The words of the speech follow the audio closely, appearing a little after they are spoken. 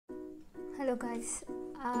Hello guys,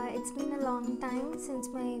 it's been a long time since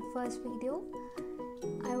my first video.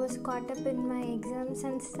 I was caught up in my exams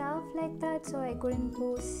and stuff like that, so I couldn't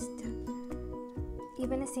post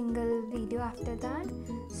even a single video after that.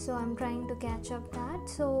 So I'm trying to catch up that.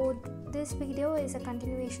 So this video is a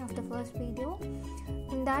continuation of the first video.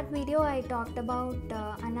 In that video I talked about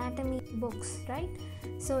anatomy books, right?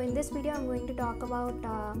 So in this video I'm going to talk about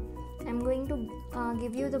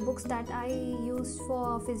give you the books that I used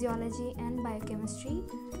for physiology and biochemistry.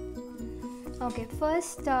 Okay,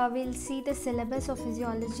 first we'll see the syllabus of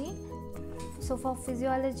physiology. So for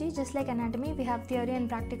physiology, just like anatomy, we have theory and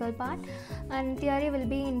practical part, and theory will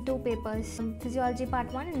be in two papers, physiology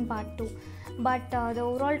part 1 and part 2. But the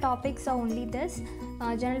overall topics are only this: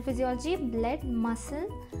 general physiology, blood, muscle,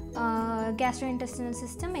 gastrointestinal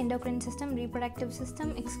system, endocrine system, reproductive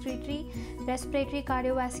system, excretory, respiratory,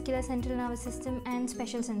 cardiovascular, central nervous system, and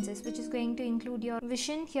special senses, which is going to include your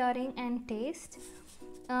vision, hearing, and taste.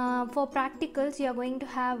 For practicals, you are going to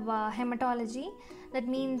have hematology. That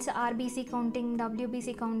means RBC counting,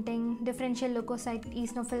 WBC counting, differential leukocyte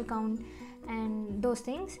eosinophil count, and those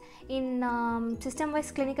things. In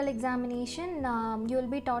system-wise clinical examination, you will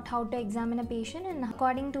be taught how to examine a patient, and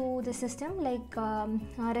according to the system, like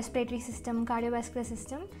respiratory system, cardiovascular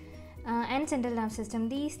system, and central nervous system.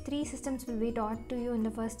 These three systems will be taught to you in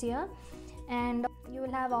the first year, and you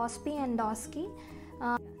will have OSPI and OSCE.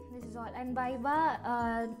 This is all. And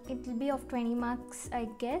Viva, it will be of 20 marks, I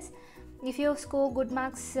guess. If you score good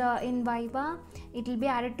marks in Viva, it will be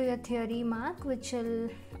added to your theory mark, which will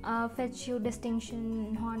fetch you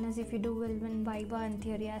distinction honors if you do well in Viva and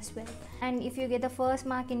theory as well. And if you get the first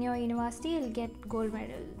mark in your university, you'll get gold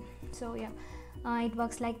medal. So yeah, it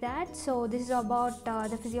works like that. So this is about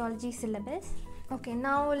the physiology syllabus. Okay,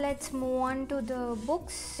 now let's move on to the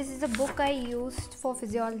books. This is the book I used for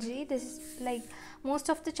physiology. This is like most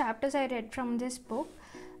of the chapters I read from this book.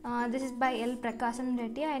 This is by L.Prakasam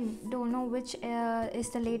Reddy. I don't know which is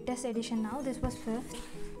the latest edition now. This was 5th.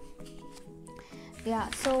 Yeah,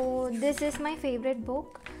 so this is my favorite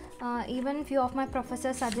book. Even few of my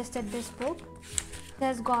professors suggested this book. It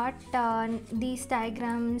has got these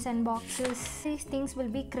diagrams and boxes. These things will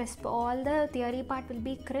be crisp. All the theory part will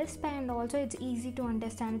be crisp, and also it's easy to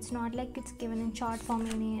understand. It's not like it's given in short form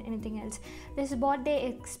or anything else. This is what they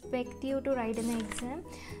expect you to write in the exam.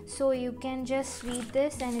 So you can just read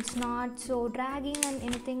this, and it's not so dragging and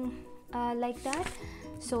anything like that.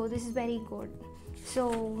 So this is very good.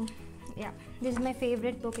 So yeah, this is my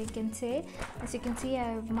favorite book, I can say. As you can see,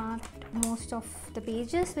 I have marked most of the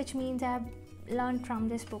pages, which means I have learned from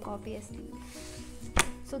this book, obviously.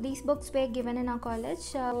 So these books were given in our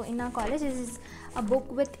college. In our college, this is a book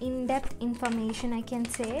with in-depth information, I can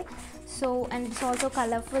say. So, and it's also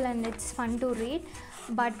colorful and it's fun to read.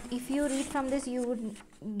 But if you read from this, you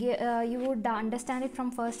would understand it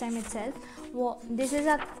from first time itself. This is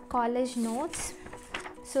a college notes.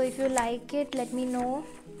 So if you like it, let me know.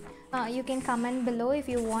 You can comment below if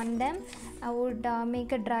you want them. I would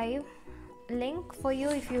make a drive link for you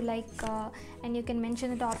if you like, and you can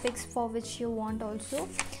mention the topics for which you want also.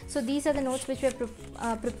 So these are the notes which were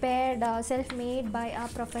prepared self-made by our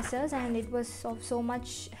professors, and it was of so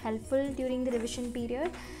much helpful during the revision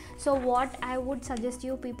period. So what I would suggest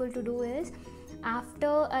you people to do is,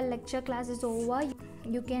 after a lecture class is over,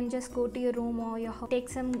 you can just go to your room or your house, take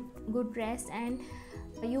some good rest, and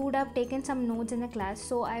you would have taken some notes in the class.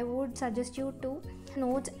 So I would suggest you to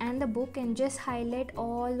notes and the book and just highlight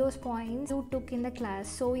all those points you took in the class.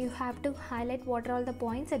 So you have to highlight what are all the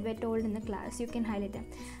points that were told in the class. You can highlight them.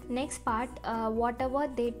 Next part, whatever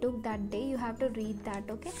they took that day, you have to read that.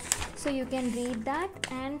 Okay, so you can read that,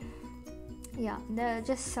 and yeah,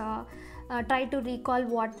 just try to recall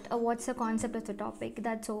what's the concept of the topic.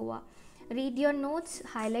 That's over. Read your notes,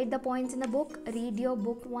 highlight the points in the book, read your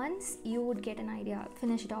book once, you would get an idea,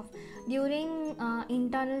 finish it off. During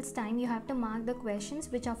internals time, you have to mark the questions,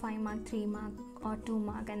 which are 5 mark, 3 mark, or 2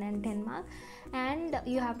 mark, and then 10 mark, and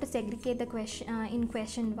you have to segregate the question in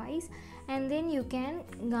question wise, and then you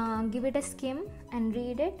can give it a skim and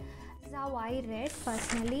read it. This is how I read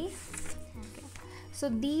personally. Okay. So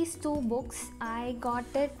these two books, I got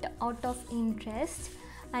it out of interest.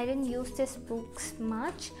 I didn't use these books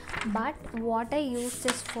much, but what I use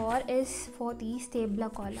this for is for these tabular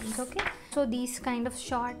columns. Okay, so these kind of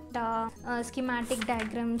short schematic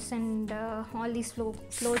diagrams and all these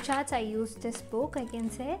flow charts, I use this book, I can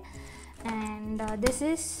say. And this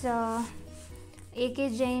is A K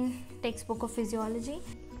Jain textbook of physiology.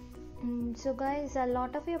 So guys, a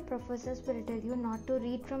lot of your professors will tell you not to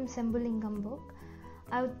read from Sembulingam book.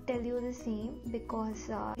 I would tell you the same, because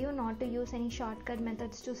you not to use any shortcut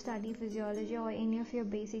methods to study physiology or any of your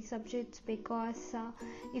basic subjects, because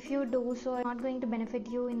if you do so, it's not going to benefit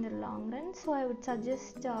you in the long run. So I would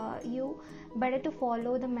suggest you better to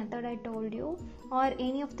follow the method I told you, or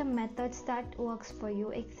any of the methods that works for you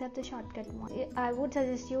except the shortcut one. I would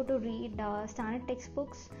suggest you to read standard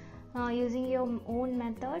textbooks using your own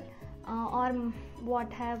method, or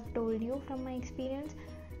what I have told you from my experience.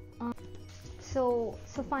 So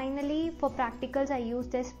finally, for practicals I used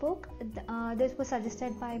this book. This was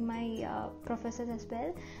suggested by my professors as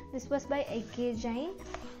well. This was by A K Jain,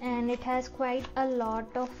 and it has quite a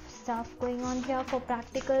lot of stuff going on here. For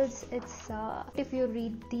practicals, it's if you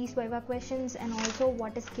read these Viva questions and also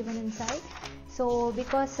what is given inside. So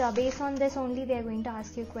because based on this only they are going to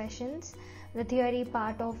ask you questions. The theory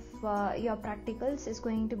part of your practicals is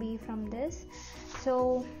going to be from this.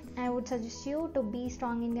 So I would suggest you to be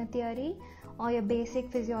strong in your theory or your basic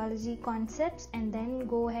physiology concepts, and then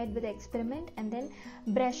go ahead with the experiment, and then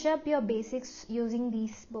brush up your basics using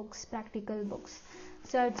these books, practical books.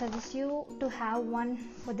 So I would suggest you to have one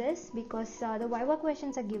for this, because the Viva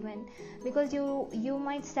questions are given, because you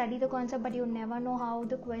might study the concept but you never know how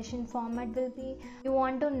the question format will be. You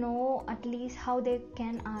want to know at least how they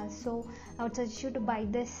can ask. So I would suggest you to buy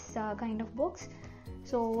this kind of books.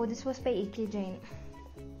 So this was by A K Jain.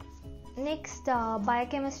 Next,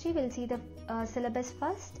 biochemistry. We'll see the syllabus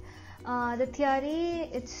first. The theory,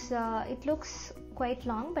 it looks quite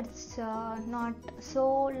long, but it's not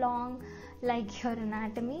so long like your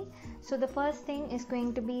anatomy. So the first thing is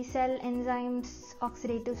going to be cell enzymes,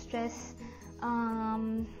 oxidative stress,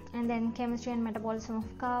 and then chemistry and metabolism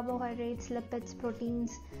of carbohydrates, lipids,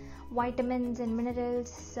 proteins, vitamins and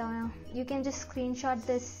minerals. You can just screenshot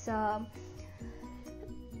this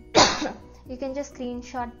you can just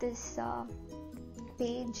screenshot this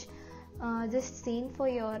page, this scene, for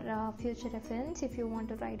your future reference if you want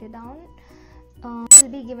to write it down. It will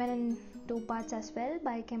be given in 2 parts as well,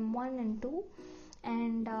 Biochem 1 and 2,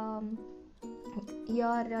 and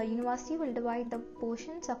your university will divide the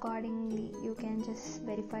portions accordingly. You can just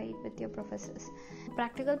verify it with your professors.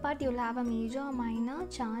 Practical part, you'll have a major, a minor,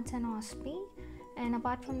 charts and OSPE, and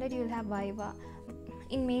apart from that you'll have Viva.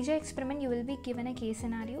 In major experiment you will be given a case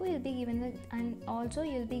scenario, you'll be given and also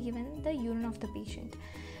you'll be given the urine of the patient.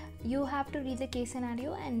 You have to read the case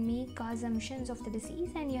scenario and make assumptions of the disease,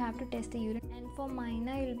 and you have to test the urine. And for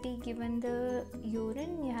minor, you'll be given the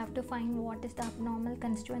urine. You have to find what is the abnormal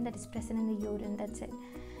constituent that is present in the urine. That's it.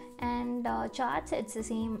 And charts, it's the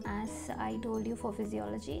same as I told you for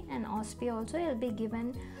physiology. And OSPE also, you'll be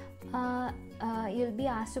given you'll be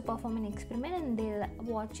asked to perform an experiment, and they'll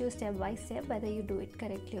watch you step by step whether you do it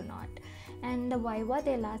correctly or not. And the Viva,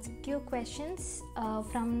 they'll ask you questions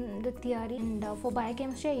from the theory. And for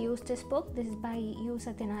biochemistry, I used this book. This is by U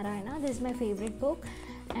Satyanarayana. This is my favorite book,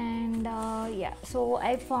 and yeah, so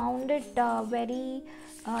I found it very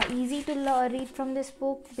easy to read from this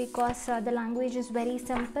book, because the language is very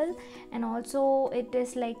simple, and also it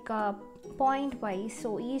is like point wise,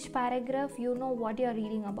 so each paragraph you know what you are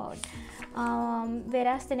reading about.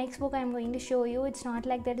 Whereas the next book I'm going to show you, it's not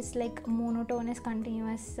like that. It's like monotonous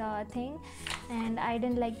continuous thing, and I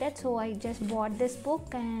didn't like that, so I just bought this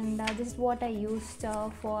book, and this is what I used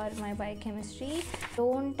for my biochemistry.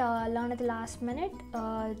 Don't learn at the last minute,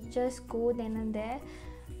 just go then and there,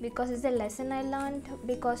 because it's a lesson I learned,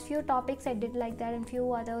 because few topics I did like that and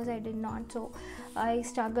few others I did not. So I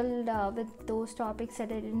struggled with those topics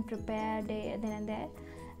that I didn't prepare then and there.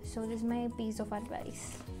 So this is my piece of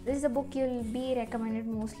advice. This is a book you'll be recommended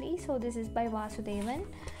mostly. So this is by Vasudevan,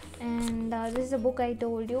 and this is a book I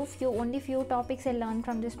told you only few topics I learned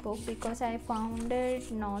from this book, because I found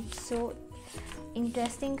it not so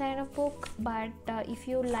interesting kind of book. But if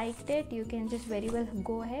you liked it, you can just very well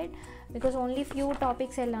go ahead, because only few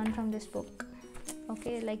topics I learned from this book,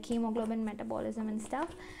 okay, like hemoglobin, metabolism and stuff.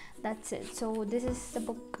 That's it. So this is the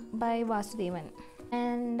book by Vasudevan,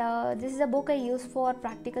 and this is a book I use for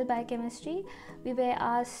practical biochemistry. We were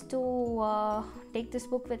asked to take this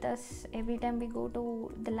book with us every time we go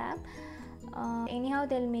to the lab. Anyhow,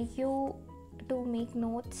 they'll make you to make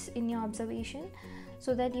notes in your observation,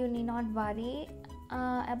 so that you need not worry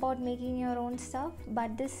about making your own stuff.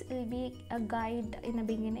 But this will be a guide in the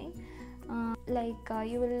beginning.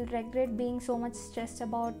 you will regret being so much stressed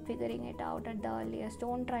about figuring it out at the earliest.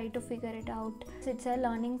 Don't try to figure it out. It's a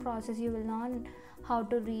learning process. You will learn how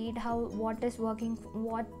to read, what is working,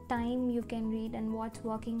 what time you can read, and what's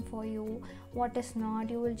working for you, what is not.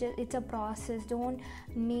 It's a process. Don't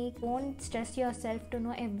stress yourself to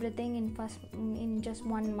know everything in just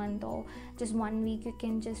 1 month or just 1 week. You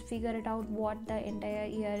can just figure it out what the entire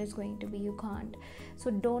year is going to be. You can't.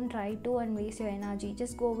 So don't try to and waste your energy.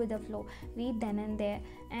 Just go with the flow. Read then and there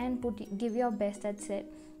and give your best. That's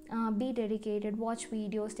it. Be dedicated, watch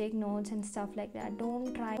videos, take notes and stuff like that.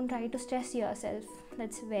 Don't try to stress yourself.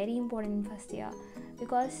 That's very important in first year,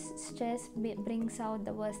 because stress brings out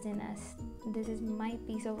the worst in us. This is my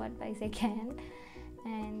piece of advice again.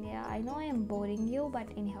 And yeah, I know I am boring you, but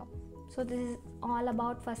anyhow, so this is all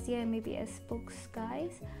about first year MBBS books,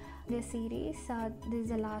 guys. This series, this is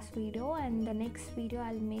the last video, and the next video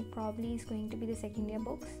I'll make probably is going to be the second year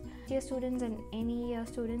books. Dear students and any year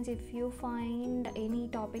students, if you find any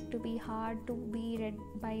topic to be hard to be read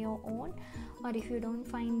by your own, or if you don't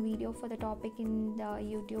find video for the topic in the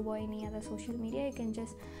YouTube or any other social media, you can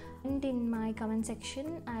just comment in my comment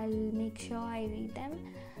section. I'll make sure I read them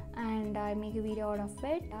and I make a video out of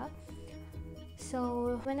it.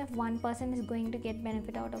 So even if one person is going to get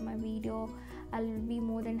benefit out of my video, I'll be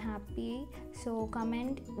more than happy. So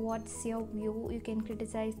comment what's your view. You can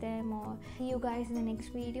criticize them, or see you guys in the next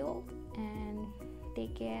video, and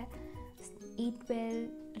take care. Eat well,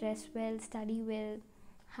 rest well, study well,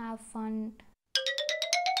 have fun.